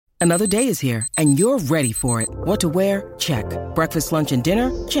Another day is here, and you're ready for it. What to wear? Check. Breakfast, lunch, and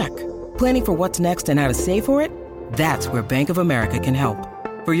dinner? Check. Planning for what's next and how to save for it? That's where Bank of America can help.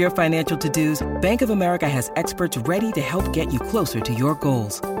 For your financial to-dos, Bank of America has experts ready to help get you closer to your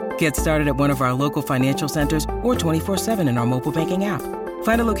goals. Get started at one of our local financial centers or 24/7 in our mobile banking app.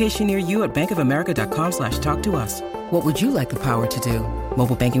 Find a location near you at bankofamerica.com/talktous. What would you like the power to do?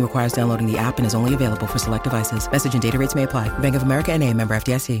 Mobile banking requires downloading the app and is only available for select devices. Message and data rates may apply. Bank of America N.A., member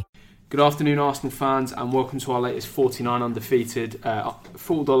FDIC. Good afternoon, Arsenal fans, and welcome to our latest 49 undefeated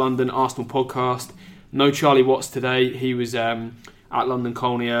Football London Arsenal podcast. No Charlie Watts today. He was at London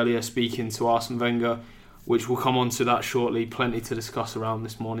Colney earlier speaking to Arsene Wenger, which we'll come on to that shortly. Plenty to discuss around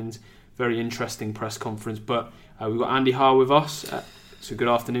this morning's very interesting press conference. But we've got Andy Haar with us. So good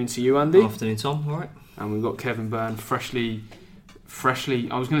afternoon to you, Andy. Good afternoon, Tom. All right. And we've got Kevin Byrne, freshly,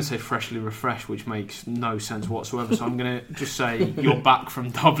 I was going to say freshly refreshed, which makes no sense whatsoever. So I'm going to just say you're back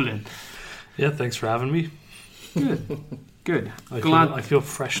from Dublin. Yeah, thanks for having me. Good. I feel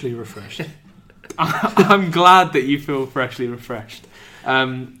freshly refreshed. I'm glad that you feel freshly refreshed.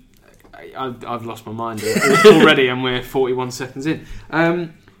 I've lost my mind already, and we're 41 seconds in.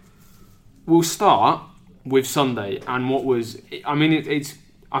 We'll start with Sunday and what was. I mean,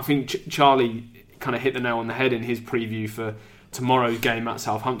 I think Charlie kind of hit the nail on the head in his preview for tomorrow's game at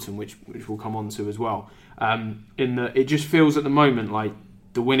Southampton, which we'll come on to as well. It just feels at the moment like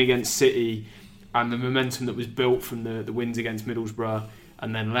the win against City and the momentum that was built from the wins against Middlesbrough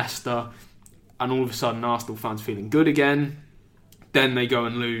and then Leicester, and all of a sudden Arsenal fans feeling good again. Then they go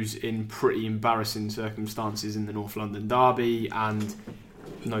and lose in pretty embarrassing circumstances in the North London derby and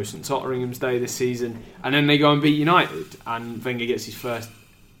no St Totteringham's Day this season, and then they go and beat United, and Wenger gets his first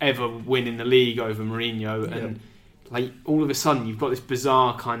ever win in the league over Mourinho, and like all of a sudden you've got this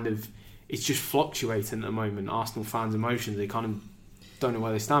bizarre kind of, it's just fluctuating at the moment. Arsenal fans' emotions, they kind of don't know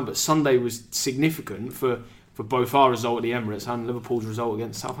where they stand. But Sunday was significant for both our result at the Emirates and Liverpool's result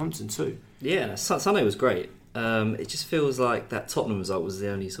against Southampton too. Yeah, Sunday was great. It just feels like that Tottenham result was the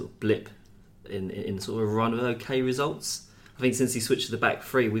only sort of blip in sort of a run of okay results. I think since he switched to the back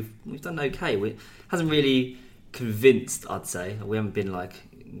three, we've done okay. It hasn't really convinced, I'd say. We haven't been like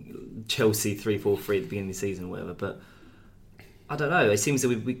Chelsea 3-4-3 at the beginning of the season or whatever, but I don't know. It seems that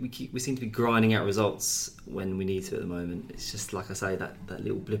we seem to be grinding out results when we need to at the moment. It's just like I say, that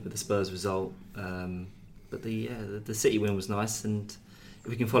little blip of the Spurs result. But the City win was nice, and if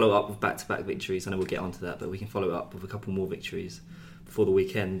we can follow up with back-to-back victories, I know we'll get onto that, but we can follow up with a couple more victories before the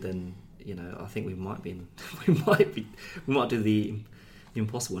weekend, then I think we might do the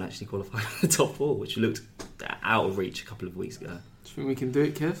impossible and actually qualify for the top four, which looked out of reach a couple of weeks ago. Do you think we can do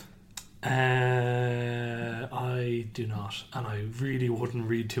it, Kev? I do not, and I really wouldn't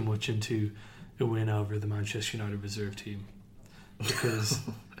read too much into a win over the Manchester United reserve team, because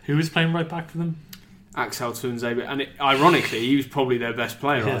who was playing right back for them? Axel Tuanzebe, and ironically, he was probably their best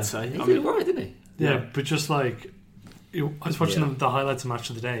player. Yeah. I'd say He did all right, didn't he? Yeah, but just like I was watching the highlights of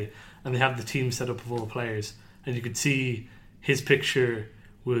Match of the Day, and they have the team set up of all the players, and you could see his picture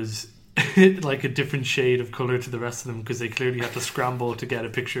was like a different shade of colour to the rest of them, because they clearly had to scramble to get a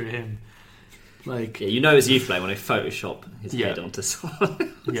picture of him. Like, yeah, it's youth play when they Photoshop his head onto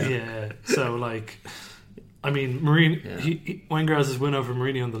someone. yeah. So like, I mean, Wenger has his win over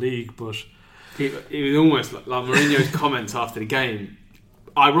Mourinho in the league, but it was almost like Mourinho's comments after the game.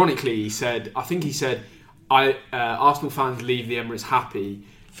 Ironically, he said, Arsenal fans leave the Emirates happy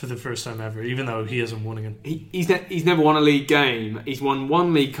for the first time ever, even though he hasn't won again. He's never won a league game. He's won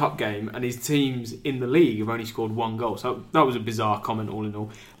one League Cup game, and his teams in the league have only scored one goal. So that was a bizarre comment, all in all.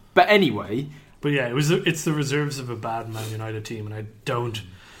 But anyway, yeah, it's the reserves of a bad Man United team, and I don't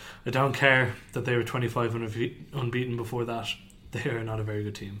care that they were 25 unbeaten before that. They are not a very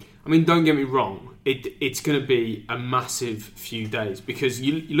good team. I mean, don't get me wrong. It's going to be a massive few days, because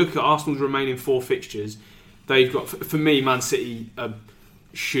you look at Arsenal's remaining 4 fixtures. They've got, for me, Man City are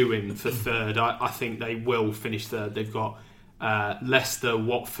shoo-in for third. I think they will finish third. They've got Leicester,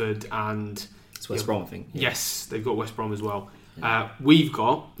 Watford, and it's West Brom, I think. Yeah. Yes, they've got West Brom as well. Yeah. We've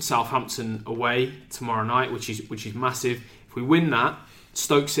got Southampton away tomorrow night, which is massive. If we win that,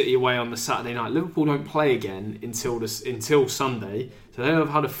 Stoke City away on the Saturday night. Liverpool don't play again until Sunday, so they'll have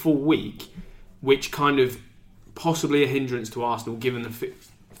had a full week, which kind of possibly a hindrance to Arsenal given the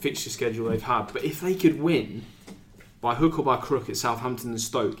fixture schedule they've had. But if they could win by hook or by crook at Southampton and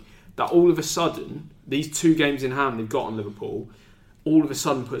Stoke, that all of a sudden, these 2 games in hand they've got on Liverpool, all of a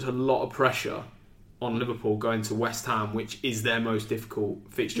sudden puts a lot of pressure on Liverpool going to West Ham, which is their most difficult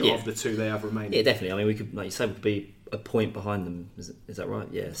fixture of the 2 they have remaining. Yeah, definitely. I mean, we could, like you said, we could be a point behind them. Is that right?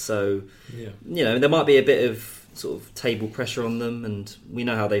 Yeah. So, Yeah. There might be a bit of sort of table pressure on them, and we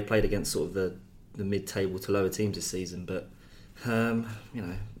know how they played against sort of the mid-table to lower teams this season. But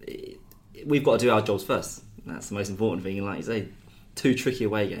we've got to do our jobs first. That's the most important thing. And like you say, 2 tricky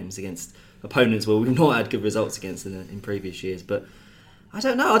away games against opponents where we've not had good results against in previous years. But I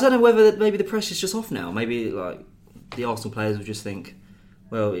don't know whether maybe the pressure's just off now. Maybe like the Arsenal players will just think,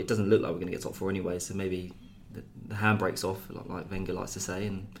 well, it doesn't look like we're going to get top 4 anyway, so maybe the handbrake's off, like Wenger likes to say,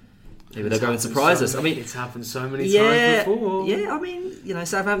 and maybe they'll go and surprise us. I mean, it's happened so many times before. Yeah, I mean,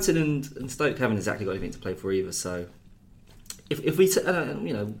 Southampton and Stoke haven't exactly got anything to play for either. So if we,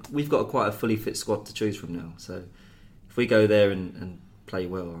 we've got quite a fully fit squad to choose from now. So if we go there and play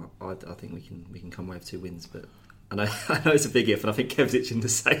well, I think we can come away with 2 wins. But I know it's a big if, and I think Kev's itching to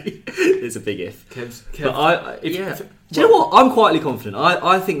say it's a big if. Kev, but do you know what? I'm quietly confident.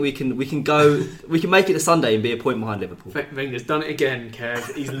 I think we can make it to Sunday and be a point behind Liverpool. Wenger's done it again,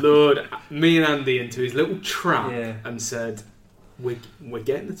 Kev. He's lured me and Andy into his little trap and said, we're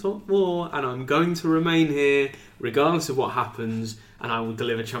getting the top 4 and I'm going to remain here regardless of what happens, and I will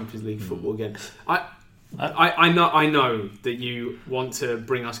deliver Champions League football again. I know that you want to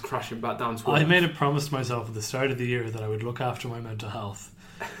bring us crashing back down to earth. I made a promise to myself at the start of the year that I would look after my mental health.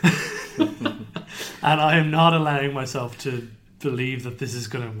 And I am not allowing myself to believe that this is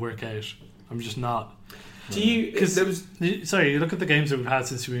going to work out. I'm just not. Do you... Sorry, you look at the games that we've had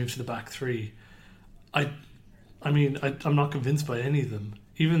since we moved to the back 3. I'm not convinced by any of them.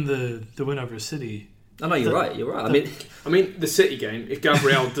 Even the win over City. Oh no, you're right. I mean, the City game, if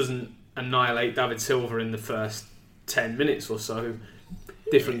Gabriel doesn't annihilate David Silva in the first 10 minutes or so,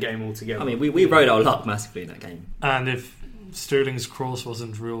 different game altogether. I mean, we rode our luck massively in that game. And if Sterling's cross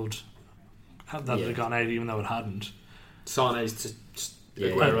wasn't ruled, that would have gone out even though it hadn't. Sane's to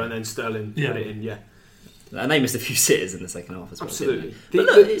Aguero and then Sterling put it in, And they missed a few sitters in the second half as well. Absolutely. But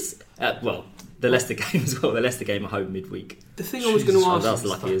look, it's the Leicester game as well. The Leicester game at home midweek. The thing I was going to ask, that was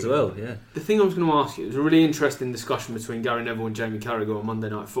lucky as well. Yeah. The thing I was going to ask you, it was a really interesting discussion between Gary Neville and Jamie Carragher on Monday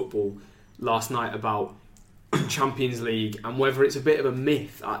Night Football last night about Champions League and whether it's a bit of a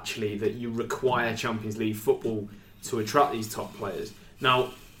myth actually that you require Champions League football to attract these top players.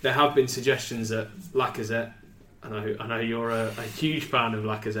 Now there have been suggestions that Lacazette. I know you're a huge fan of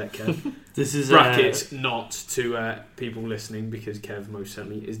Lacazette, Kev. This is brackets not to people listening because Kev most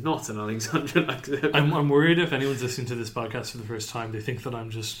certainly is not an Alexandre Lacazette. I'm worried if anyone's listening to this podcast for the first time, they think that I'm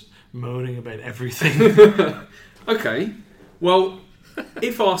just moaning about everything. Okay, well,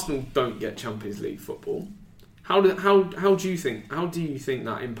 if Arsenal don't get Champions League football, how do you think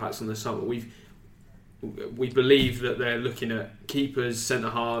that impacts on the summer? We believe that they're looking at keepers,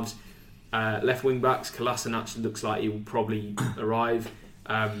 centre halves. Left wing backs, Kolasinac looks like he will probably arrive.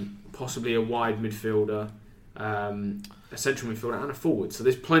 Possibly a wide midfielder, a central midfielder, and a forward. So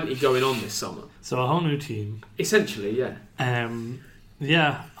there's plenty going on this summer. So a whole new team. Essentially, yeah.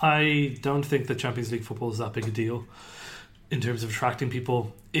 I don't think that Champions League football is that big a deal in terms of attracting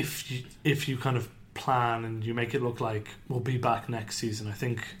people. If you kind of plan and you make it look like we'll be back next season, I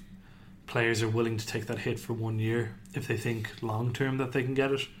think players are willing to take that hit for 1 year if they think long term that they can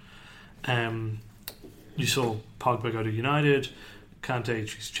get it. You saw Pogba go to United, Kante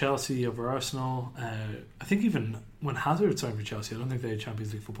choose Chelsea over Arsenal. I think even when Hazard signed for Chelsea, I don't think they had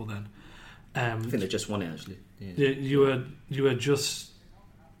Champions League football then. I think they just won it actually. Yeah. You had just,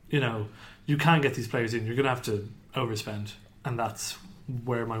 you can't get these players in. You're going to have to overspend, and that's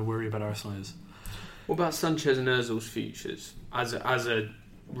where my worry about Arsenal is. What about Sanchez and Ozil's futures as a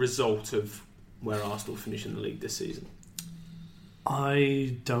result of where Arsenal finish in the league this season?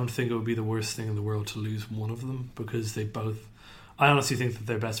 I don't think it would be the worst thing in the world to lose one of them because they both... I honestly think that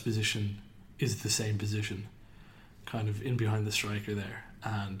their best position is the same position, kind of in behind the striker there.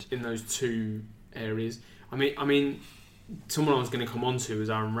 And in those two areas, I mean, someone I was going to come on to was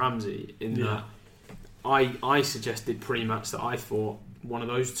Aaron Ramsey. That I suggested pre-match that I thought one of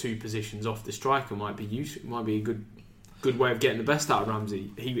those two positions off the striker might be useful, might be a good way of getting the best out of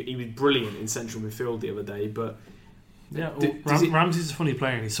Ramsey. He was brilliant in central midfield the other day, but. Yeah, Ramsey's a funny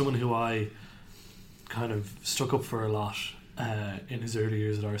player, and he's someone who I kind of stuck up for a lot in his early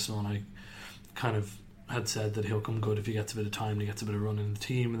years at Arsenal, and I kind of had said that he'll come good if he gets a bit of time and he gets a bit of run in the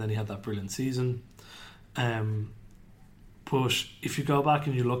team, and then he had that brilliant season. But if you go back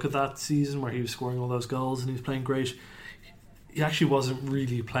and you look at that season where he was scoring all those goals and he was playing great, he actually wasn't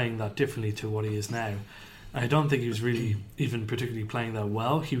really playing that differently to what he is now. I don't think he was really even particularly playing that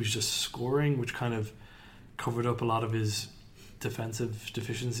well. He was just scoring, which kind of covered up a lot of his defensive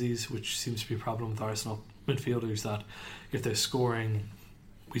deficiencies, which seems to be a problem with Arsenal midfielders, that if they're scoring,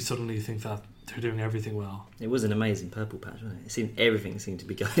 we suddenly think that they're doing everything well. It was an amazing purple patch, wasn't it? Everything seemed to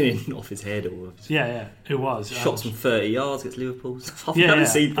be going in off his head or off his Yeah, it was. shots from 30 yards against Liverpool. I've never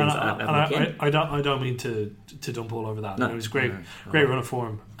seen things like that. I don't mean to dump all over that. No, it was great run of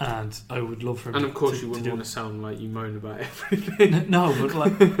form, and I would love for him. And of course, you wouldn't want to sound like you moan about everything. No, but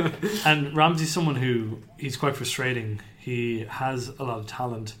and Ramsey's someone who he's quite frustrating. He has a lot of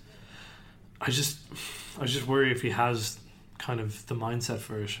talent. I just worry if he has kind of the mindset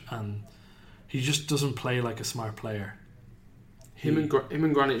for it, and he just doesn't play like a smart player. Him and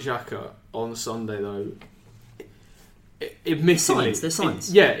Granit Xhaka on Sunday, though, admittedly, there's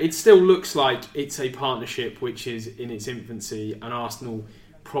signs. It still looks like it's a partnership which is in its infancy, and Arsenal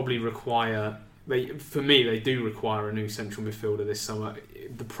probably require. They do require a new central midfielder this summer.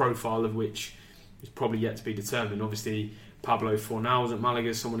 The profile of which is probably yet to be determined. Obviously, Pablo Fornals at Malaga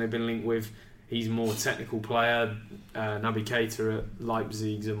is someone they've been linked with. He's a more technical player. Naby Keita at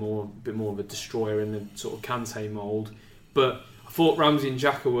Leipzig's a bit more of a destroyer in the sort of Kante mould. But I thought Ramsey and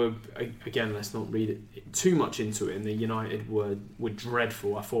Xhaka were, again, let's not read it too much into it, and the United were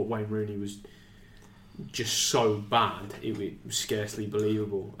dreadful. I thought Wayne Rooney was just so bad, it was scarcely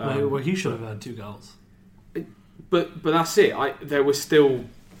believable. Well, he should have had 2 goals. But that's it. There was still,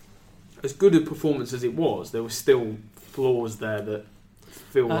 as good a performance as it was, there were still flaws there that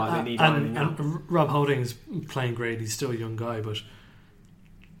feel like they need ironing out. And Rob Holding's playing great. He's still a young guy, but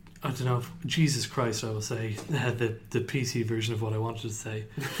I don't know. Jesus Christ, I will say the PC version of what I wanted to say.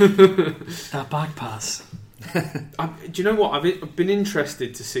 That back pass. Do you know what? I've been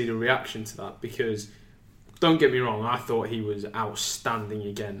interested to see the reaction to that, because don't get me wrong, I thought he was outstanding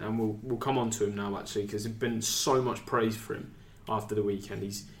again, and we'll come on to him now actually, because there's been so much praise for him after the weekend.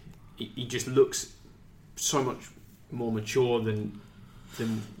 He just looks so much more mature than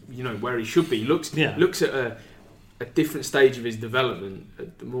where he should be. He looks at a different stage of his development,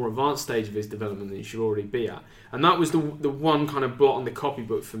 a more advanced stage of his development than he should already be at. And that was the one kind of blot on the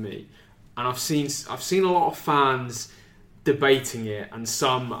copybook for me. And I've seen a lot of fans debating it, and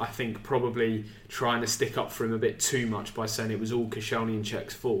some I think probably trying to stick up for him a bit too much by saying it was all Koscielny and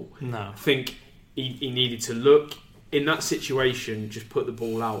Cech's fault. No, I think he needed to look in that situation, just put the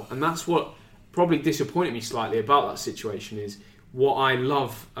ball out, and that's what probably disappointed me slightly about that situation. Is what I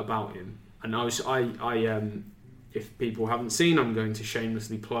love about him, and I if people haven't seen, I'm going to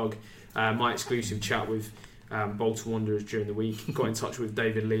shamelessly plug my exclusive chat with Bolton Wanderers during the week. Got in touch with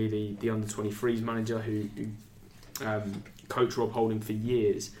David Lee, the under-23s manager who coached Rob Holding for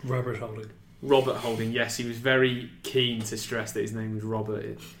years. Robert Holding, yes. He was very keen to stress that his name was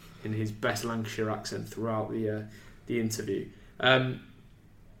Robert in his best Lancashire accent throughout the interview.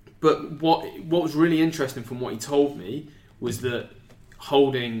 But what was really interesting from what he told me was that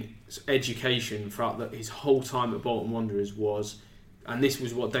Holding's education throughout his whole time at Bolton Wanderers was, and this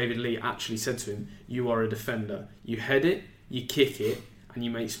was what David Lee actually said to him, you are a defender. You head it, you kick it, and you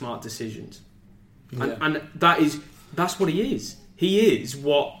make smart decisions. Yeah. And that's what he is. He is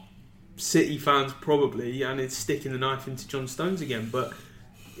what City fans probably, and it's sticking the knife into John Stones again, but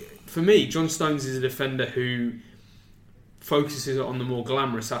for me, John Stones is a defender who focuses on the more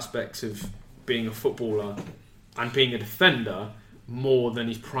glamorous aspects of being a footballer and being a defender more than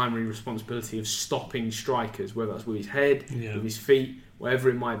his primary responsibility of stopping strikers, whether that's with his head, with his feet, whatever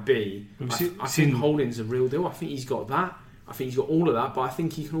it might be. I think Holding's a real deal. I think he's got that. I think he's got all of that, but I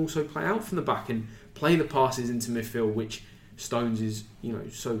think he can also play out from the back and play the passes into midfield, which Stones is,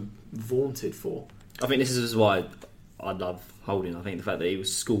 so vaunted for. I think this is why I love Holding. I think the fact that he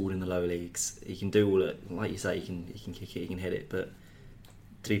was schooled in the lower leagues, he can do all it. Like you say, he can kick it, he can hit it. But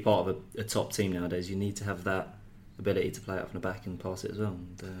to be part of a top team nowadays, you need to have that ability to play out from the back and pass it as well.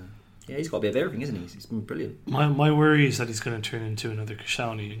 And, he's got a bit of everything, isn't he? He's been brilliant. My worry is that he's going to turn into another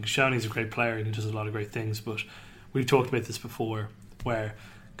Koscielny. And Koscielny's a great player and he does a lot of great things. But we've talked about this before, where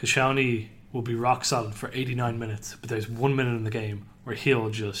Koscielny will be rock solid for 89 minutes, but there's 1 minute in the game where he'll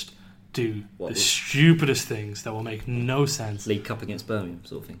just do the stupidest things that will make no sense. League Cup against Birmingham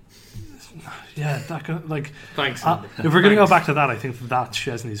sort of thing. Yeah, that kind of, thanks. If we're going to go back to that, I think that's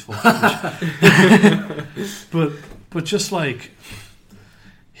Chesney's fault. but just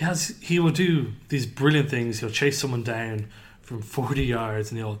he will do these brilliant things. He'll chase someone down from 40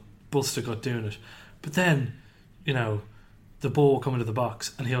 yards and he'll bust a gut doing it. But then, the ball will come into the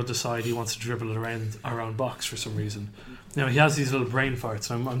box and he'll decide he wants to dribble it around our own box for some reason. He has these little brain farts,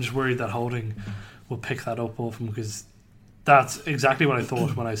 and I'm just worried that Holding will pick that up off him, because that's exactly what I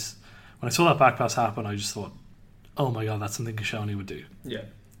thought when I saw that back pass happen. I just thought, oh my god, that's something Koscielny would do. Yeah.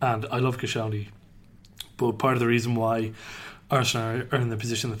 And I love Koscielny, but part of the reason why Arsenal are in the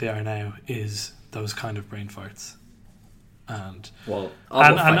position that they are now is those kind of brain farts. And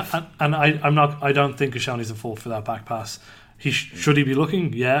I don't think Koscielny's at fault for that back pass. Should he be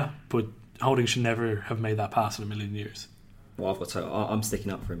looking? Yeah, but Holding should never have made that pass in a million years. Well, I'm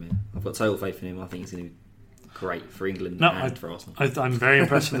sticking up for him here. I've got total faith in him. I think he's going to be great for England and for Arsenal. I'm very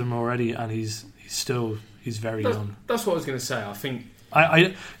impressed with him already, and he's very young. That's what I was going to say. I think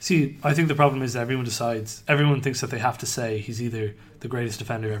I think the problem is that everyone thinks that they have to say he's either the greatest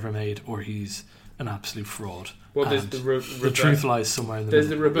defender ever made or he's an absolute fraud. Well, there's the truth lies somewhere in the middle. There's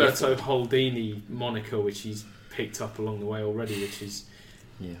the Roberto Holdini moniker, which he's picked up along the way already, which is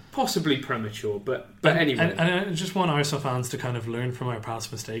possibly premature, but anyway. And I just want Arsenal fans to kind of learn from our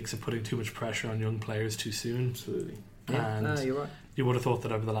past mistakes of putting too much pressure on young players too soon. Absolutely. And you're right. You would have thought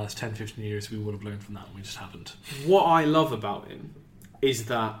that over the last 10-15 years we would have learned from that, and we just haven't. What I love about him is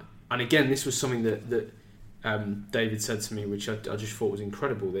that, and again, this was something that David said to me, which I just thought was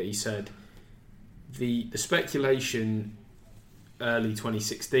incredible, that he said the speculation early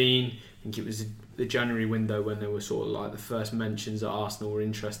 2016, I think it was the January window when there were sort of like the first mentions that Arsenal were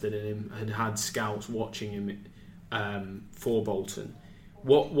interested in him, had scouts watching him for Bolton.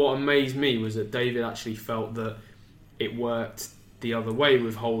 What amazed me was that David actually felt that it worked the other way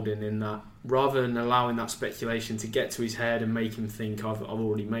with Holding, in that rather than allowing that speculation to get to his head and make him think I've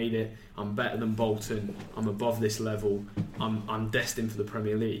already made it, I'm better than Bolton, I'm above this level, I'm destined for the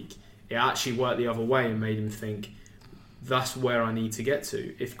Premier League, it actually worked the other way and made him think that's where I need to get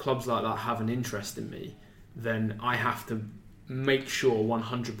to. If clubs like that have an interest in me, then I have to make sure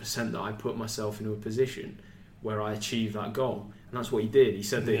 100% that I put myself into a position where I achieve that goal. And that's what he did. He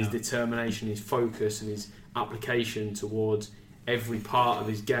said that his determination, his focus and his application towards every part of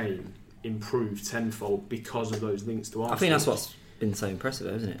his game improved tenfold because of those links to Arsenal. I think that's what's been so impressive,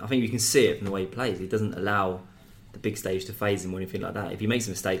 though, isn't it? I think you can see it from the way he plays. He doesn't allow the big stage to phase him or anything like that. If he makes a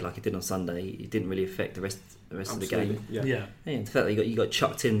mistake like he did on Sunday, it didn't really affect the rest of the game. Yeah. And the fact that you got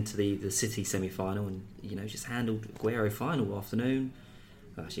chucked into the City semi-final and just handled Aguero final afternoon.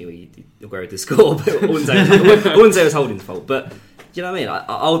 Actually, Aguero did score, but I wouldn't say it was Holding's fault. But do you know what I mean?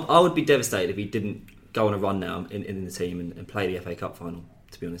 I would be devastated if he didn't go on a run now in the team and play the FA Cup final,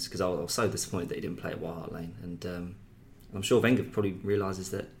 to be honest, because I was so disappointed that he didn't play at White Hart Lane. And I'm sure Wenger probably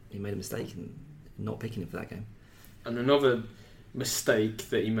realises that he made a mistake in not picking him for that game. And another mistake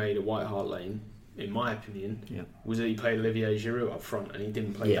that he made at White Hart Lane, in my opinion, was that he played Olivier Giroud up front and he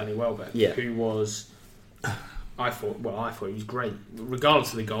didn't play Danny Welbeck, who was, I thought he was great.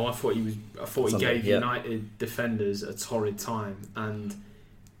 Regardless of the goal, I thought he gave United defenders a torrid time, and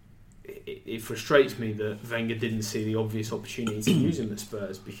it frustrates me that Wenger didn't see the obvious opportunity to use him at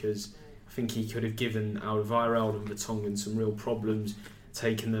Spurs, because I think he could have given Alderweireld and Vertonghen some real problems,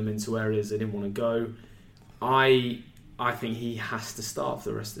 taken them into areas they didn't want to go. I think he has to start for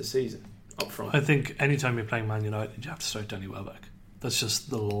the rest of the season up front. I think anytime you're playing Man United, you have to start Danny Welbeck. That's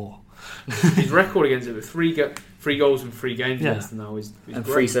just the law. His record against it with three goals in 3 games against them now is and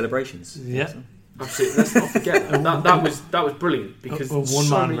great. 3 celebrations. Yeah. Absolutely. Let's not forget that was brilliant, because a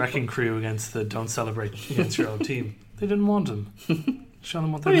one-man wrecking crew against the don't celebrate against your own team. They didn't want him. Show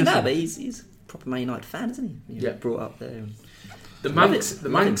them what they're missing. But he's a proper Man United fan, isn't he? Brought up there. And the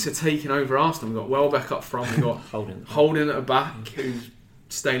Mancs are taking over Arsenal. We've got Welbeck up front. We've got Holding at the back, who's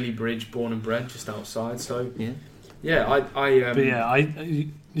Stanley Bridge, born and bred, just outside. So you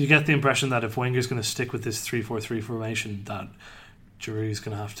get the impression that if Wenger's going to stick with this 3-4-3 formation, that Giroud's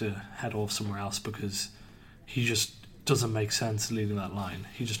going to have to head off somewhere else, because he just doesn't make sense leading that line.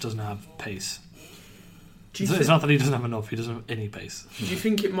 He just doesn't have pace. It's not that he doesn't have enough; he doesn't have any pace. Do you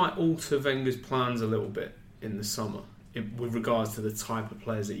think it might alter Wenger's plans a little bit in the summer with regards to the type of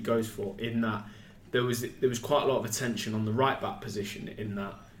players that he goes for? In that there was quite a lot of attention on the right back position. In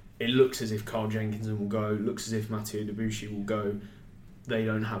that it looks as if Carl Jenkinson will go, looks as if Mathieu Debuchy will go. They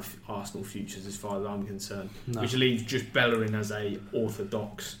don't have Arsenal futures as far as I'm concerned, which leaves just Bellerin as an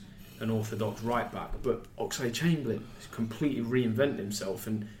orthodox right back. But Oxlade-Chamberlain has completely reinvented himself,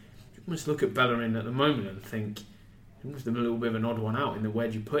 and you almost look at Bellerin at the moment and think he must have a little bit of an odd one out in the where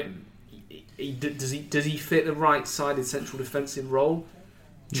do you put him. Does he fit the right-sided central defensive role?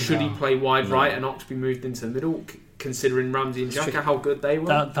 Should he play wide right and Ox be moved into the middle, considering Ramsey and Xhaka how good they were?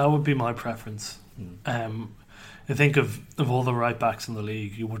 That would be my preference. I think of all the right backs in the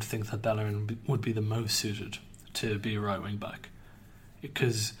league, you would think that Bellerin would be the most suited to be a right wing back,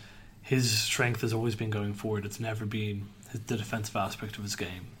 because his strength has always been going forward. It's never been the defensive aspect of his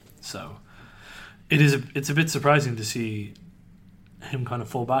game. So it's a bit surprising to see him kind of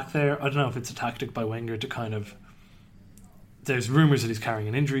fall back there. I don't know if it's a tactic by Wenger to kind of... There's rumours that he's carrying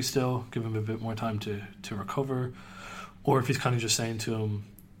an injury still, give him a bit more time to recover, or if he's kind of just saying to him,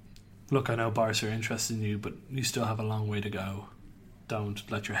 look, I know Barca are interested in you, but you still have a long way to go. Don't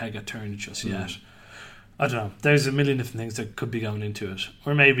let your head get turned just yet. I don't know. There's a million different things that could be going into it.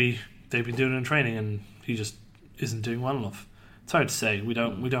 Or maybe they've been doing it in training and he just isn't doing well enough. It's hard to say. We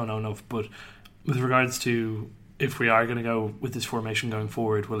don't know enough. But with regards to if we are going to go with this formation going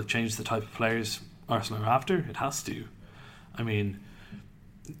forward, will it change the type of players Arsenal are after? It has to. I mean,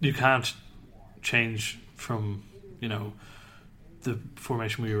 you can't change from, the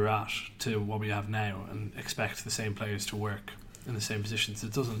formation we were at to what we have now and expect the same players to work in the same positions.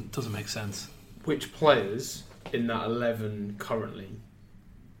 It doesn't make sense. Which players in that 11 currently,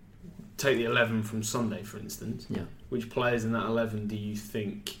 take the 11 from Sunday for instance, which players in that 11 do you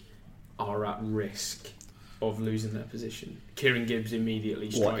think are at risk of losing their position? Kieran Gibbs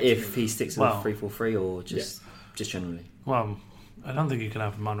immediately strikes What, if me. he sticks with 3-4-3 or just generally? Well, I don't think you can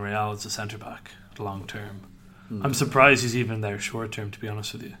have Monreal as a centre-back long term. I'm surprised he's even there short term, to be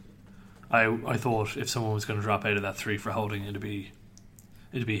honest with you. I thought if someone was going to drop out of that 3 for Holding, it'd be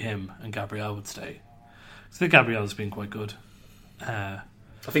him and Gabriel would stay. I think Gabriel's been quite good. I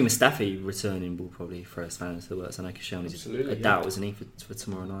think Mustafi returning will probably throw a spanner into the works. I know Koscielny's a doubt, isn't he, for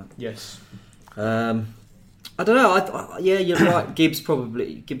tomorrow night? Yes. I don't know. You're right. Gibbs will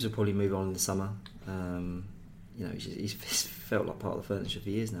probably move on in the summer. He's felt like part of the furniture for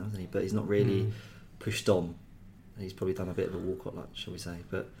years now, hasn't he? But he's not really pushed on. He's probably done a bit of a walkout, shall we say?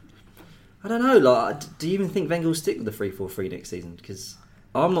 But I don't know. Do you even think Wenger will stick with the 3-4-3 next season? Because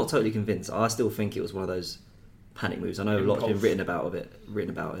I'm not totally convinced. I still think it was one of those panic moves. I know a lot has been written about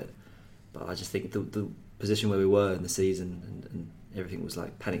it, but I just think the position where we were in the season and everything was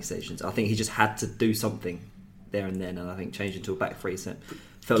like panic stations. I think he just had to do something there and then, and I think changing to a back three felt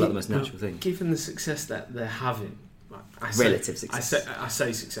like the most natural thing. Given the success that they're having, relative success. I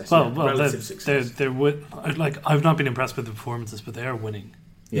say success. Well, relative success. I've not been impressed with the performances, but they are winning.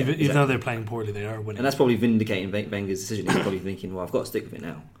 Yeah, even though they're playing poorly, they are winning. And that's probably vindicating Wenger's decision. He's probably thinking, well, I've got to stick with it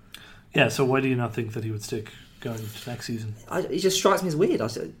now. Yeah, so why do you not think that he would stick going to next season? It just strikes me as weird.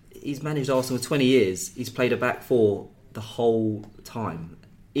 He's managed Arsenal for 20 years. He's played a back four the whole time.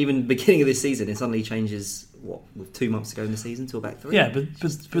 Even the beginning of this season, it suddenly changes, with 2 months to go in the season, to a back three? Yeah,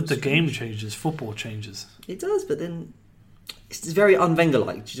 but the game changes, football changes. It does, but then it's very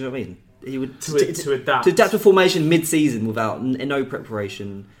un-Wenger-like. Do you know what I mean? He would to adapt to formation mid-season without no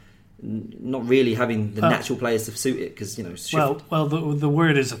preparation, not really having the natural players to suit it, because shift. Well, the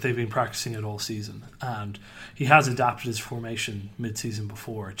word is that they've been practicing it all season, and he has adapted his formation mid-season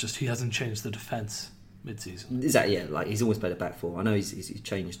before. Just he hasn't changed the defence mid-season. Is that he's always played a back four. I know he's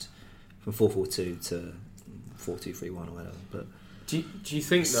changed from 4-4-2 to 4-2-3-1 or whatever. But do you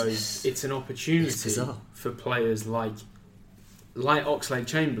think though it's an opportunity for players like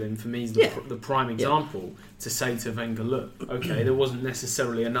Oxlade-Chamberlain, for me, is the prime example, to say to Wenger, look, okay, there wasn't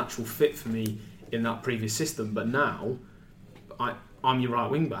necessarily a natural fit for me in that previous system, but now I'm your right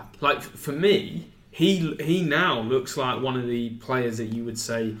wing back. Like, for me, he now looks like one of the players that you would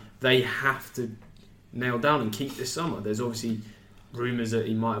say they have to nail down and keep this summer. There's obviously rumours that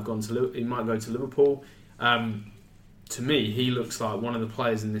he might go to Liverpool. To me, he looks like one of the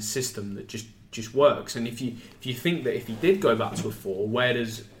players in this system that just works. And if you think that if he did go back to a 4, where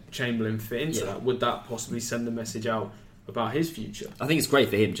does Chamberlain fit into that? Would that possibly send a message out about his future? I think it's great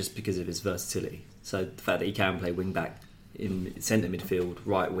for him just because of his versatility. So the fact that he can play wing back, in centre midfield,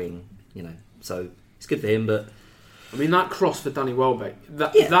 right wing, so it's good for him. But I mean, that cross for Danny Welbeck,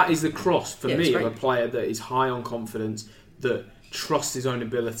 that is the cross for me of a player that is high on confidence, that trusts his own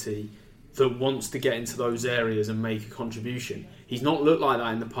ability, that wants to get into those areas and make a contribution. He's not looked like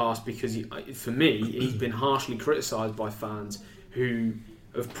that in the past because, for me, he's been harshly criticised by fans who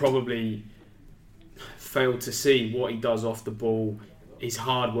have probably failed to see what he does off the ball, his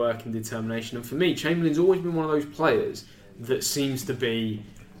hard work and determination. And for me, Chamberlain's always been one of those players that seems to be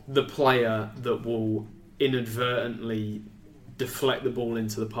the player that will inadvertently deflect the ball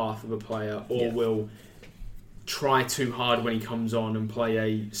into the path of a player, or will try too hard when he comes on and play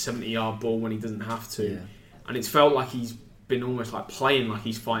a 70-yard ball when he doesn't have to. And it's felt like he's been almost like playing like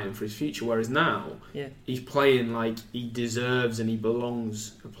he's fighting for his future, whereas now he's playing like he deserves and he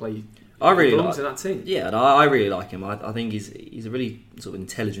belongs to play. I really belongs in that team. Yeah, and I really like him. I think he's a really sort of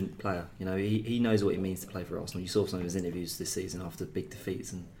intelligent player. He knows what it means to play for Arsenal. You saw some of his interviews this season after big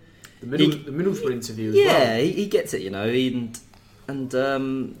defeats, and the Middlesbrough interview as well. Yeah, he gets it, and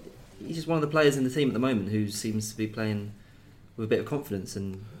he's just one of the players in the team at the moment who seems to be playing with a bit of confidence.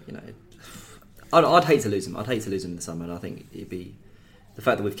 And I'd hate to lose him. I'd hate to lose him in the summer, and I think it'd be the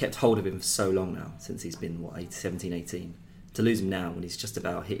fact that we've kept hold of him for so long now, since he's been 17, 18. To lose him now when he's just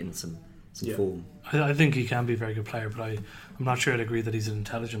about hitting some form. I think he can be a very good player, but I'm not sure I'd agree that he's an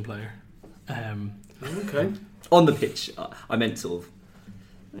intelligent player. Okay. On the pitch, I meant sort of.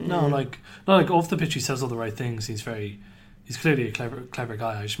 No, like off the pitch, he says all the right things. He's clearly a clever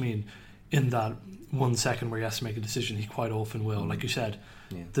guy. I just mean in that 1 second where he has to make a decision, he quite often will. Like you said,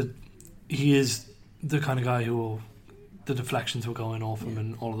 he is the kind of guy the deflections will go in off him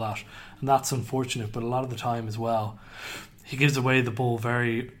and all of that, and that's unfortunate. But a lot of the time as well, he gives away the ball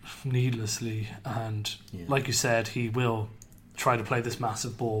very needlessly, and like you said, he will try to play this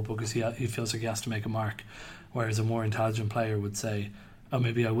massive ball because he feels like he has to make a mark, whereas a more intelligent player would say, oh,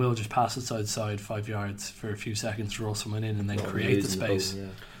 maybe I will just pass it side 5 yards for a few seconds, draw someone in, and then create the space.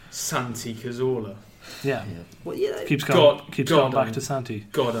 Santi Cazorla. Yeah. Well, keeps going back to Santi.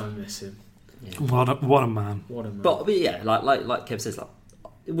 God, I miss him. Yeah. What a man. But yeah, like Kev says, like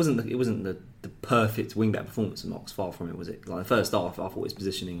it wasn't the perfect wing-back performance of Knox. Far from it, was it? Like the first half, I thought his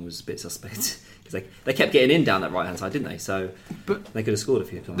positioning was a bit suspect because they kept getting in down that right-hand side, didn't they? So they could have scored a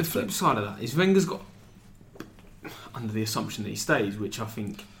few times. The flip side of that is Wenger's got, under the assumption that he stays, which I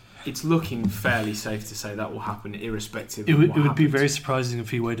think it's looking fairly safe to say that will happen irrespective of what happens. It would be very surprising if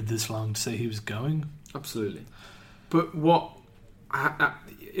he waited this long to say he was going. Absolutely. But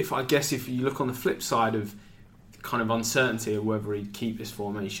if you look on the flip side of kind of uncertainty of whether he'd keep his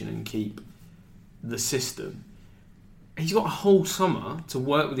formation and keep the system, he's got a whole summer to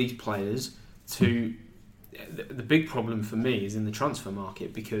work with these players to... The big problem for me is in the transfer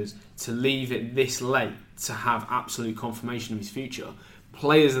market, because to leave it this late to have absolute confirmation of his future,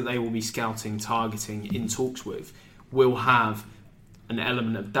 players that they will be scouting, targeting, in talks with will have an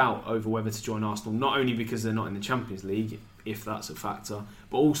element of doubt over whether to join Arsenal, not only because they're not in the Champions League, if that's a factor,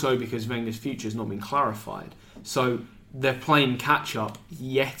 but also because Wenger's future has not been clarified. So they're playing catch-up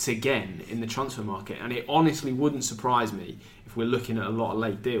yet again in the transfer market, and it honestly wouldn't surprise me if we're looking at a lot of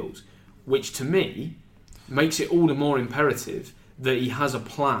late deals, which to me makes it all the more imperative that he has a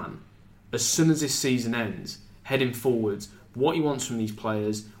plan as soon as this season ends, heading forwards, what he wants from these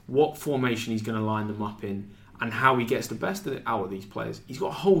players, what formation he's going to line them up in, and how he gets the best out of these players. He's got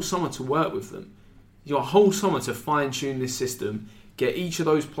a whole summer to work with them. He's got a whole summer to fine-tune this system, get each of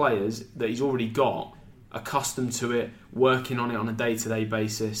those players that he's already got accustomed to it, working on it on a day-to-day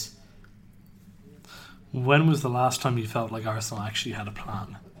basis. When was the last time you felt like Arsenal actually had a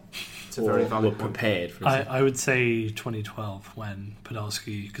plan? It's a very valid point. Prepared for it. I would say 2012 when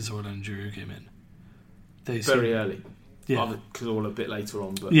Podolski, Cazorla and Giroud came in. Very early. Yeah. Cazorla a bit later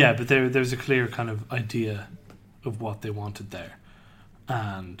on. But yeah, but there's a clear kind of idea of what they wanted there.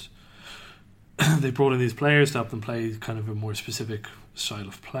 And they brought in these players to help them play kind of a more specific style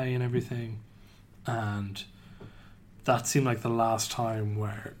of play and everything. And that seemed like the last time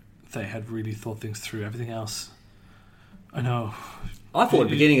where they had really thought things through. Everything else, I know. I thought at the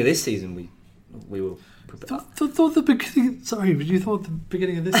beginning of this season we were prepared. Thought the beginning. Sorry, but you thought the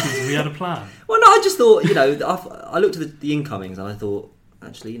beginning of this season we had a plan? Well, no, I just thought, I looked at the incomings and I thought,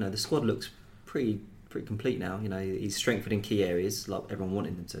 actually, the squad looks pretty complete now. He's strengthened in key areas like everyone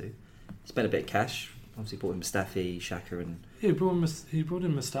wanted him to. Spent a bit of cash. Obviously, brought in Mustafi, Xhaka, and he brought in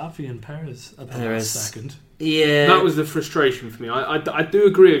Mustafi and Perez at the last second. Yeah, that was the frustration for me. I do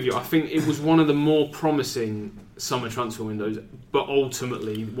agree with you. I think it was one of the more promising summer transfer windows, but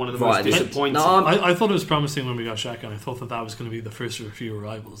ultimately one of the most disappointing. I thought it was promising when we got Xhaka, and I thought that was going to be the first of a few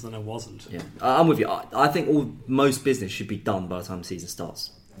arrivals. Then it wasn't. Yeah, I'm with you. I think most business should be done by the time the season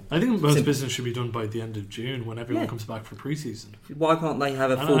starts. I think most business should be done by the end of June when everyone comes back for pre-season. Why can't they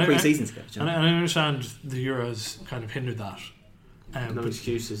have a full pre-season schedule? And I understand the Euros kind of hindered that. No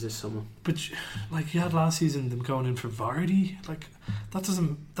excuses this summer. But like you had last season, them going in for Vardy, like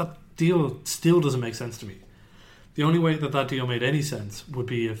that deal still doesn't make sense to me. The only way that deal made any sense would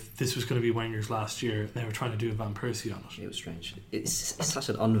be if this was going to be Wenger's last year and they were trying to do a Van Persie on it. It was strange. It's such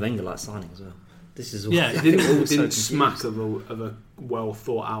an un-Wenger-like signing as well. This is all, it didn't smack of a well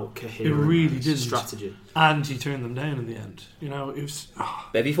thought out, coherent strategy. And he turned them down in the end. It was.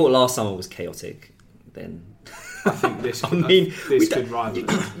 But if you thought last summer was chaotic, then I think this. Could rival.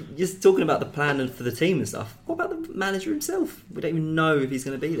 You're talking about the plan for the team and stuff. What about the manager himself? We don't even know if he's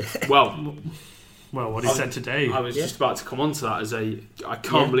going to be there. Well, what he said today. I was just about to come on to that I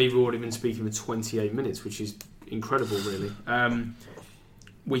can't believe we've already been speaking for 28 minutes, which is incredible, really.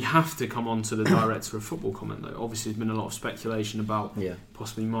 We have to come on to the director of football comment, though. Obviously, there's been a lot of speculation about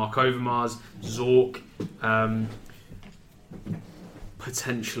possibly Mark Overmars, Zorc,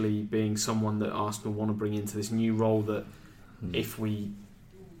 potentially being someone that Arsenal want to bring into this new role that, if we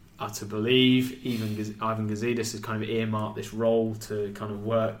are to believe, even Ivan Gazidis has kind of earmarked this role to kind of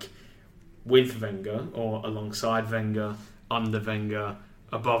work with Wenger or alongside Wenger, under Wenger,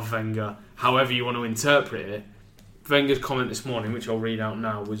 above Wenger, however you want to interpret it. Wenger's comment this morning, which I'll read out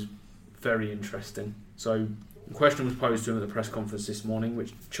now, was very interesting. So the question was posed to him at the press conference this morning,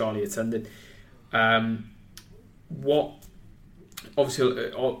 which Charlie attended.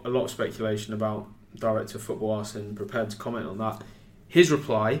 Obviously a lot of speculation about Director of Football Arsene, prepared to comment on that. His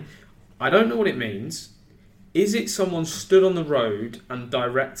reply: I don't know what it means. Is it someone stood on the road and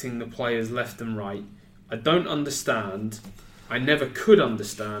directing the players left and right? I don't understand. I never could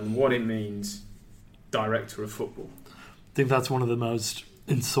understand what it means, Director of Football. I think that's one of the most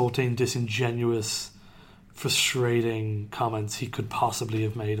insulting, disingenuous, frustrating comments he could possibly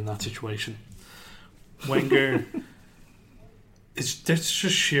have made in that situation. Wenger, it's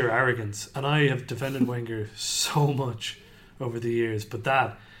just sheer arrogance, and I have defended Wenger so much over the years, but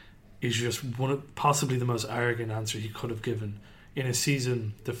that is just possibly the most arrogant answer he could have given in a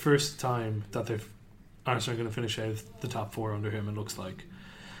season, the first time that Arsenal are going to finish out the top four under him, it looks like,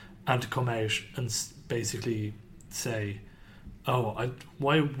 and to come out and basically say,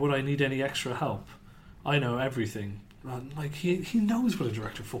 why would I need any extra help? I know everything. Like he knows what a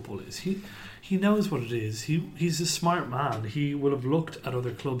director of football is. He knows what it is. He's a smart man. He will have looked at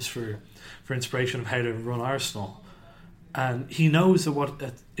other clubs for inspiration of how to run Arsenal, and he knows that what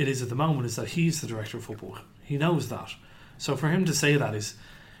it is at the moment is that he's the director of football. He knows that. So for him to say that is,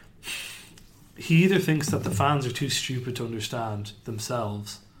 he either thinks that the fans are too stupid to understand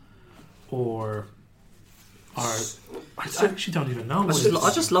themselves, or I actually don't even know.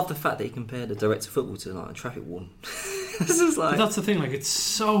 I just love the fact that he compared the director of football to like a traffic warden. This is like, but that's the thing. Like, it's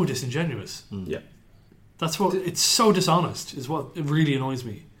so disingenuous. Yeah, that's what. It's so dishonest. Is what it really annoys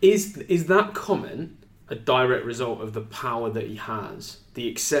me. Is that comment a direct result of the power that he has, the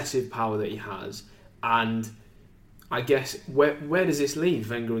excessive power that he has, and I guess where does this leave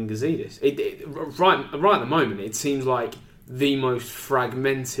Wenger and Gazidis? Right at the moment, it seems like the most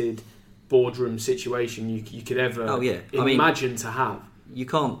fragmented boardroom situation you could ever imagine to have. You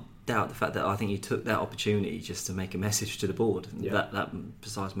can't doubt the fact that I think he took that opportunity just to make a message to the board. Yeah. That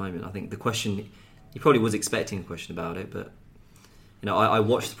precise moment. I think the question, he probably was expecting a question about it, but I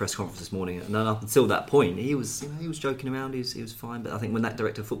watched the press conference this morning, and up until that point, he was joking around. He was fine, but I think when that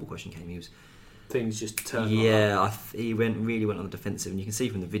director of football question came, things just turned. Yeah, he really went on the defensive, and you can see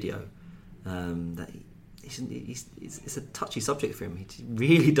from the video that it's a touchy subject for him. He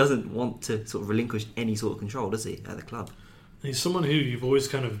really doesn't want to sort of relinquish any sort of control, does he, at the club? He's someone who you've always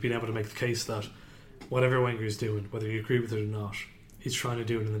kind of been able to make the case that whatever Wenger is doing, whether you agree with it or not, he's trying to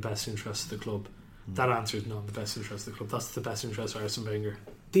do it in the best interest of the club. That answer is not in the best interest of the club. That's the best interest of Arsene Wenger.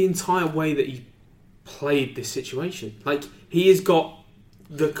 The entire way that he played this situation, like he's got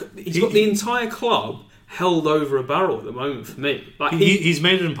the entire club held over a barrel at the moment for me. Like he's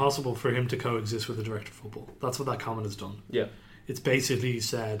made it impossible for him to coexist with the director of football. That's what that comment has done. Yeah, it's basically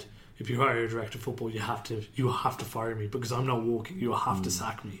said, if you hire a director of football, you have to fire me because I'm not walking. You have to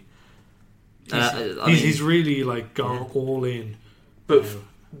sack me. He's really like gone all in. But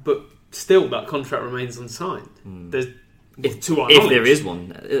still, that contract remains unsigned. There's if there is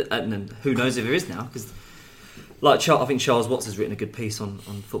one, and then who knows if there is now? Because I think Charles Watts has written a good piece on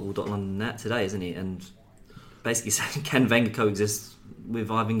football.london.net today, isn't he? And basically saying, can Wenger coexist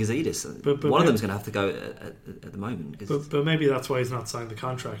with Ivan Gazidis? But one of them's going to have to go at the moment. But maybe that's why he's not signed the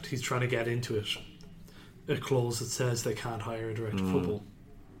contract. He's trying to get into it a clause that says they can't hire a director of football.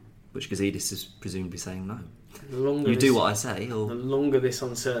 Which Gazidis is presumably saying no. You do what I say. Or the longer this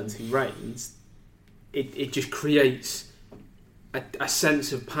uncertainty reigns, it just creates a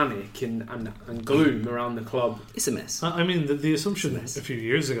sense of panic and gloom around the club. It's a mess. I mean, the assumption a few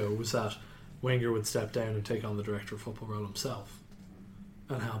years ago was that Wenger would step down and take on the director of football role himself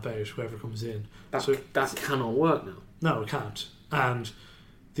and help out whoever comes in. That cannot work now. No, it can't. And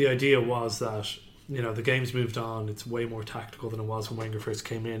the idea was that the game's moved on. It's way more tactical than it was when Wenger first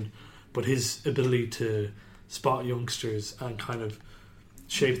came in. But his ability to spot youngsters and kind of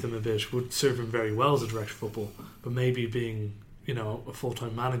shape them a bit would serve him very well as a director of football. But maybe being a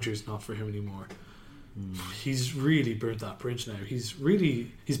full-time manager is not for him anymore. He's really burnt that bridge now. He's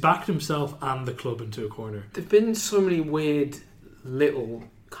backed himself and the club into a corner. There've been so many weird little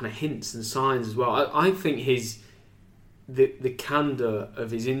kind of hints and signs as well. I think the candour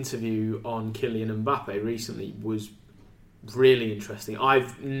of his interview on Kylian Mbappe recently was really interesting.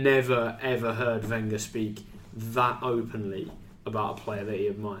 I've never ever heard Wenger speak that openly about a player that he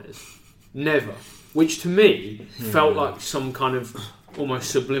admires. Never. Which to me felt like some kind of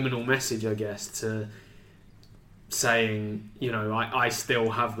almost subliminal message, I guess, to saying, I still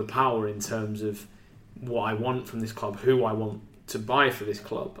have the power in terms of what I want from this club, who I want to buy for this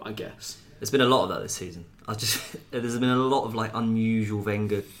club, I guess. There's been a lot of that this season. there's been a lot of like unusual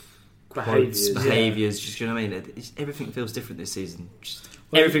Wenger behaviours. Just, you know what I mean? Everything feels different this season.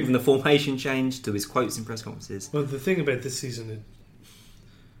 Everything from the formation change to his quotes in press conferences. Well, the thing about this season,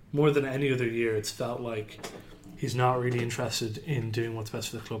 more than any other year, it's felt like he's not really interested in doing what's best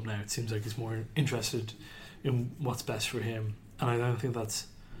for the club now. It seems like he's more interested in what's best for him, and I don't think that's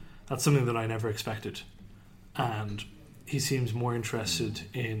something that I never expected. And he seems more interested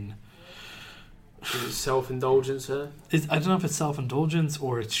in... Is it self-indulgence here? I don't know if it's self-indulgence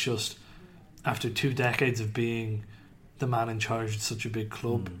or it's just after 2 decades of being the man in charge of such a big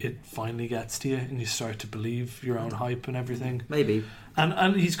club, it finally gets to you and you start to believe your own hype and everything. Maybe.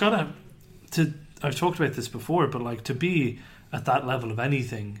 And he's got to I've talked about this before, but like to be at that level of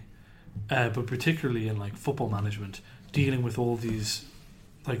anything, but particularly in like football management, dealing with all these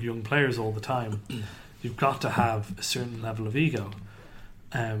like young players all the time, you've got to have a certain level of ego.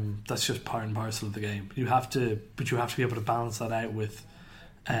 That's just part and parcel of the game. But you have to be able to balance that out with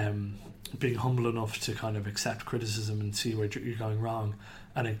being humble enough to kind of accept criticism and see where you're going wrong.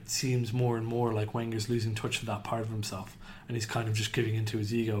 And it seems more and more like Wenger's losing touch with that part of himself, and he's kind of just giving into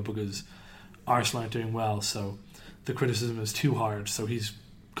his ego because Arsenal aren't doing well, so the criticism is too hard, so he's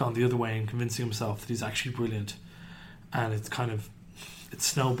gone the other way and convincing himself that he's actually brilliant. And it's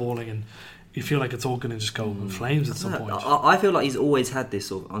snowballing, and you feel like it's all going to just go in flames at some point. I feel like he's always had this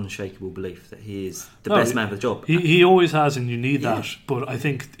sort of unshakable belief that he is the best man for the job. He always has, and you need that. But I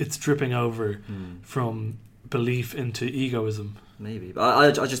think it's dripping over from belief into egoism. Maybe,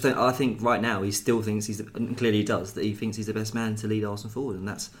 but I just don't. I think right now he still thinks and clearly he does, that he thinks he's the best man to lead Arsenal forward, and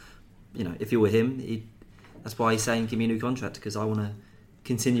that's, if you were him, that's why he's saying give me a new contract, because I want to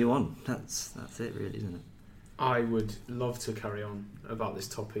continue on. That's it, really, isn't it? I would love to carry on about this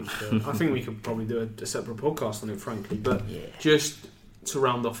topic. I think we could probably do a separate podcast on it, frankly. But just to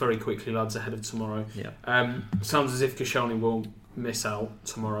round off very quickly, lads, ahead of tomorrow. Sounds as if Koscielny will miss out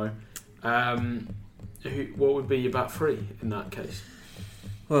tomorrow. What would be your back three in that case?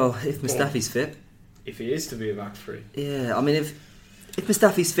 Well, if Mustafi's fit. If he is to be a back three. Yeah, I mean, if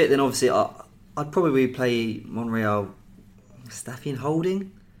Mustafi's fit, then obviously I'd probably play Monreal, Mustafi and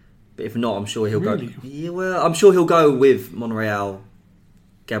Holding. But if not, I'm sure he'll go. Yeah, well, I'm sure he'll go with Monreal,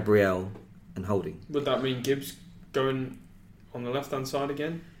 Gabriel, and Holding. Would that mean Gibbs going on the left-hand side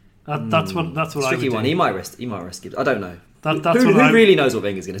again? That's what I would tricky one. do. He might rest Gibbs. I don't know. Who really knows what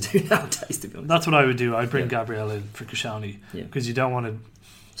Wenger's going to do nowadays? To be honest, that's what I would do. I'd bring Gabriel in for Koscielny because you don't want to.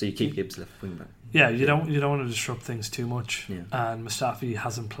 So you keep Gibbs left wing back. Yeah, you don't want to disrupt things too much. Yeah. And Mustafi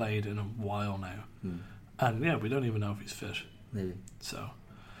hasn't played in a while now, and we don't even know if he's fit. Maybe. So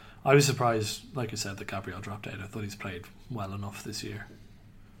I was surprised, like I said, that Gabriel dropped out. I thought he's played well enough this year.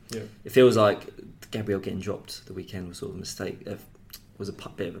 Yeah, it feels like Gabriel getting dropped the weekend was sort of a mistake. Was a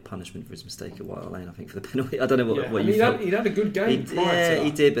bit of a punishment for his mistake at White Hart Lane, I think, for the penalty. I don't know what you felt. He'd had a good game. He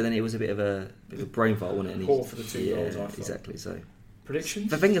did, but then it was a bit of a brain fart, wasn't it? Poor for the 2 goals, I thought. Exactly. So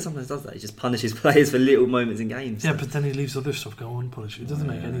predictions. Wenger sometimes does that. He just punishes players for little moments in games. Yeah, but then he leaves other stuff go unpunished. It doesn't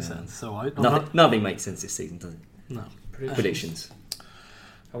make any sense. So nothing makes sense this season, does it? No. Predictions.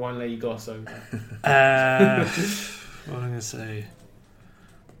 I won't let you gloss over. What am I going to say?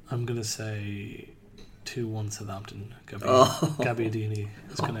 I'm going to say 2-1 Southampton. Gabbiadini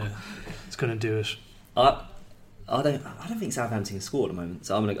is gonna do it. I don't think Southampton can score at the moment,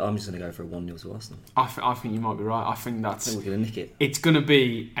 so I'm just gonna go for a 1-0 to Arsenal. I think you might be right. I think we're gonna nick it. It's gonna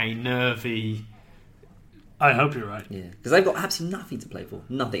be a nervy. I hope you're right. Yeah, because they've got absolutely nothing to play for,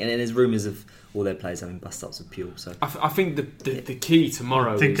 nothing, and then there's rumours of all their players having bust-ups with Pure. So I think the key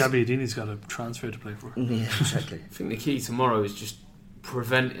tomorrow. I think Gabbiadini's got a transfer to play for. Yeah, exactly. I think the key tomorrow is just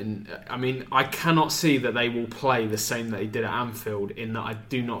preventing. I mean, I cannot see that they will play the same that they did at Anfield, in that I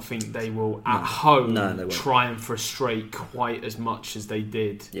do not think they will at home try and frustrate quite as much as they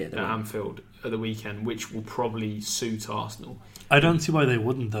did at Anfield at the weekend, which will probably suit Arsenal. I don't see why they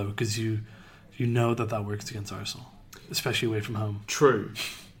wouldn't, though, because you know that works against Arsenal, especially away from home. True.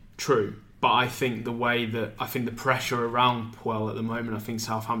 But I think the pressure around Puel at the moment, I think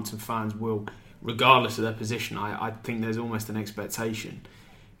Southampton fans will, regardless of their position, I think there's almost an expectation.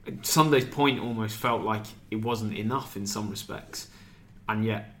 Sunday's point almost felt like it wasn't enough in some respects, and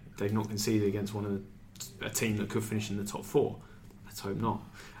yet they've not conceded against a team that could finish in the top 4. Let's hope not.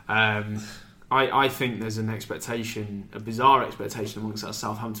 I think there's an expectation, a bizarre expectation amongst that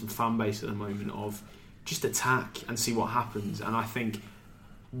Southampton fan base at the moment of just attack and see what happens. And I think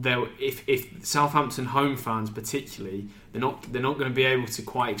if Southampton home fans particularly, they're not going to be able to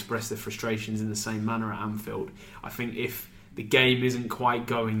quite express their frustrations in the same manner at Anfield. I think if the game isn't quite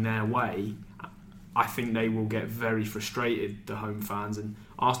going their way, I think they will get very frustrated, the home fans, and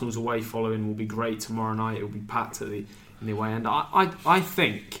Arsenal's away following will be great tomorrow night. It will be packed in the away end. I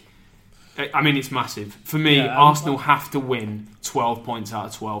think, I mean, it's massive. For me, Arsenal have to win 12 points out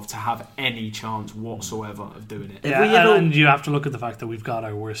of 12 to have any chance whatsoever of doing it. Yeah, and you have to look at the fact that we've got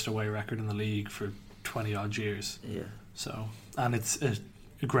our worst away record in the league for 20 odd years. Yeah. So, and it's a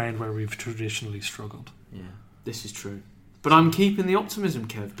ground where we've traditionally struggled. Yeah. This is true. But I'm keeping the optimism,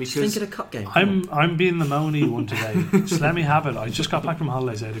 Kev, because just think of a cup game. I'm being the moany one today. Just let me have it. I just got back from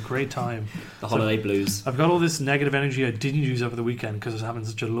holidays. I had a great time. The holiday blues. I've got all this negative energy I didn't use over the weekend because I was having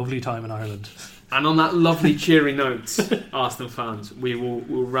such a lovely time in Ireland. And on that lovely cheery note, Arsenal fans, we'll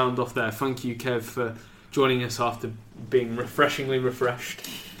round off there. Thank you, Kev, for joining us after being refreshingly refreshed.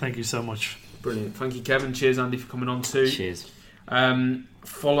 Thank you so much. Brilliant. Thank you, Kevin. Cheers, Andy, for coming on too. Cheers.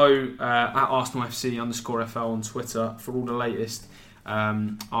 Follow at ArsenalFC_FL on Twitter for all the latest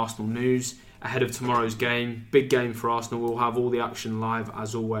Arsenal news ahead of tomorrow's game. Big game for Arsenal. We'll have all the action live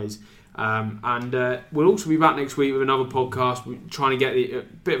as always. And we'll also be back next week with another podcast. We're trying to get a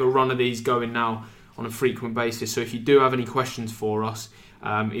bit of a run of these going now on a frequent basis. So if you do have any questions for us,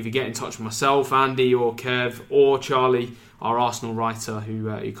 either get in touch with myself, Andy, or Kev, or Charlie, our Arsenal writer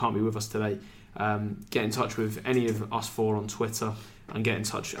who can't be with us today. Get in touch with any of us four on Twitter, and get in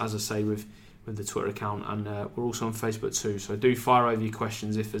touch, as I say, with the Twitter account, and we're also on Facebook too, so do fire over your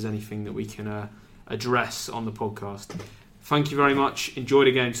questions if there's anything that we can address on the podcast. Thank you very much. Enjoy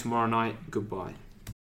the game tomorrow night. Goodbye.